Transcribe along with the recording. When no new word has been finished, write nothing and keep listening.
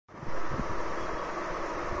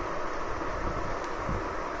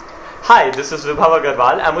Hi, this is Vibhav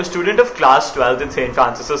Agarwal. I'm a student of class 12th in St.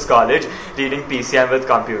 Francis's College reading PCM with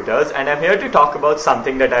computers, and I'm here to talk about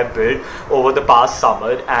something that I built over the past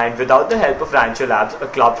summer, and without the help of Rancho Labs, a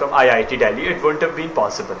club from IIT Delhi, it wouldn't have been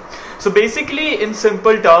possible. So basically, in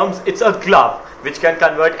simple terms, it's a glove which can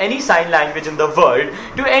convert any sign language in the world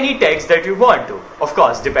to any text that you want to. Of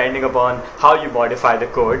course, depending upon how you modify the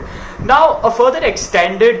code. Now, a further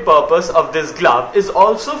extended purpose of this glove is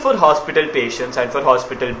also for hospital patients and for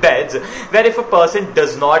hospital beds, where if a person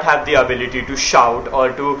does not have the ability to shout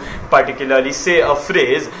or to particularly say a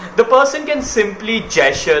phrase, the person can simply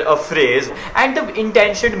gesture a phrase and the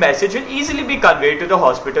intentioned message will easily be conveyed to the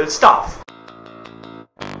hospital staff.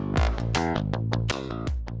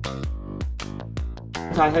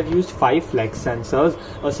 I have used 5 flex sensors,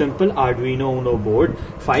 a simple Arduino Uno board,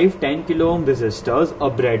 5 10 kilo ohm resistors,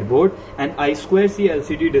 a breadboard, an I2C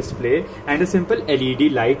LCD display, and a simple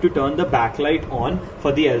LED light to turn the backlight on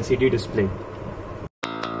for the LCD display.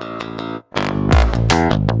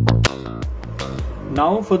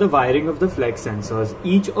 Now for the wiring of the flex sensors.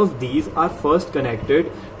 Each of these are first connected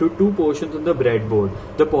to 2 portions on the breadboard.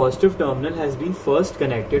 The positive terminal has been first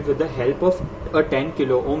connected with the help of a 10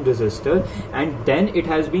 kilo ohm resistor, and then it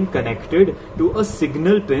has been connected to a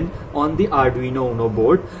signal pin on the Arduino Uno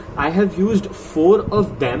board. I have used 4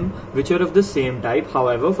 of them which are of the same type.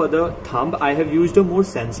 However, for the thumb I have used a more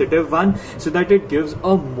sensitive one so that it gives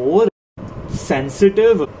a more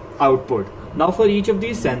sensitive output. Now for each of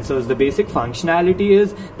these sensors, the basic functionality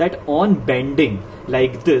is that on bending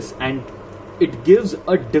like this, and it gives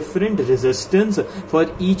a different resistance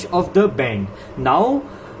for each of the bend. Now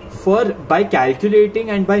by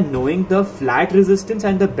calculating and by knowing the flat resistance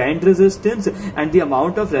and the bend resistance and the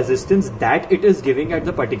amount of resistance that it is giving at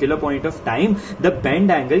the particular point of time, the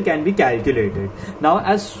bend angle can be calculated. Now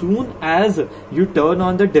as soon as you turn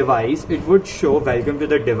on the device, it would show welcome to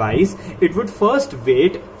the device. It would first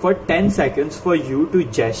wait for 10 seconds for you to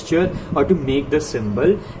gesture or to make the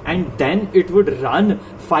symbol, and then it would run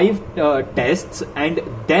 5 tests, and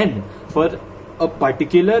then for a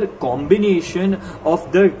particular combination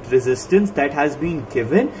of the resistance that has been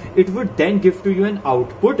given, it would then give to you an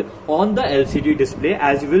output on the LCD display,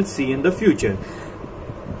 as you will see in the future.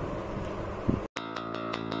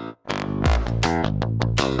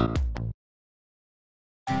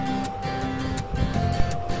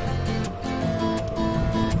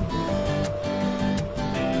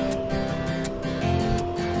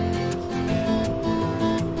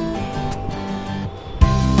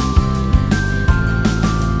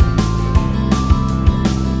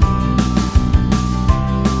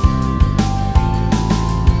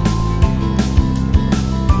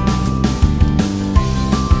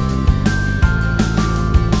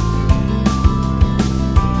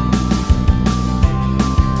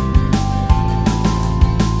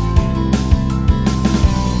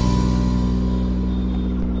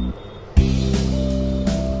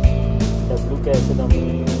 कैसे दम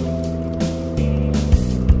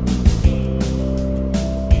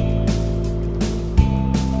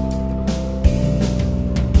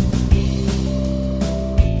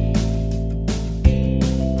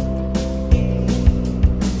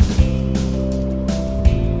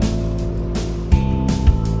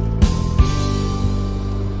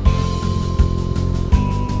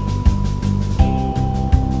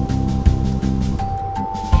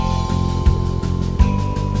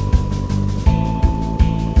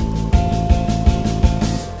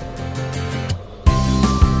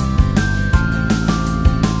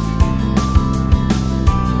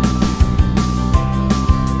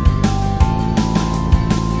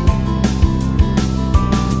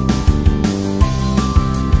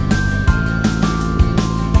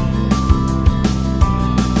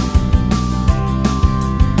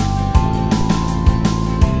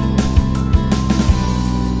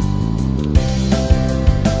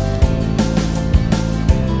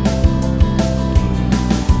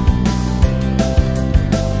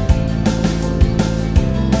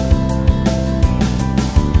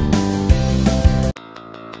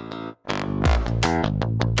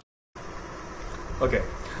Okay,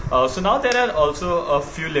 so now there are also a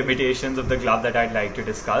few limitations of the glove that I'd like to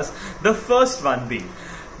discuss. The first one being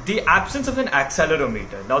the absence of an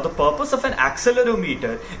accelerometer. Now the purpose of an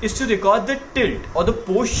accelerometer is to record the tilt or the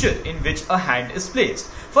posture in which a hand is placed.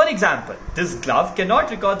 For example, this glove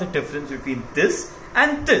cannot record the difference between this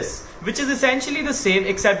and this, which is essentially the same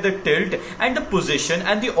except the tilt and the position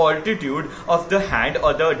and the altitude of the hand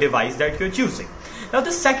or the device that you're choosing. Now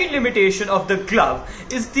the second limitation of the glove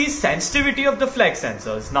is the sensitivity of the flex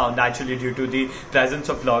sensors. Now naturally, due to the presence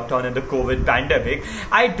of lockdown and the COVID pandemic,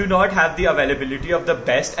 I do not have the availability of the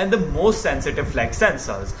best and the most sensitive flex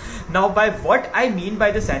sensors. Now by what I mean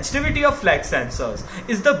by the sensitivity of flex sensors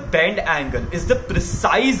is the bend angle, is the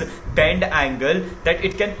precise bend angle that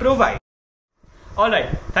it can provide. Alright,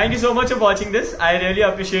 thank you so much for watching this. I really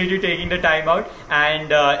appreciate you taking the time out,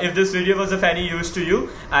 and if this video was of any use to you,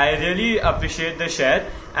 I really appreciate the share,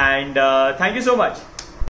 and thank you so much.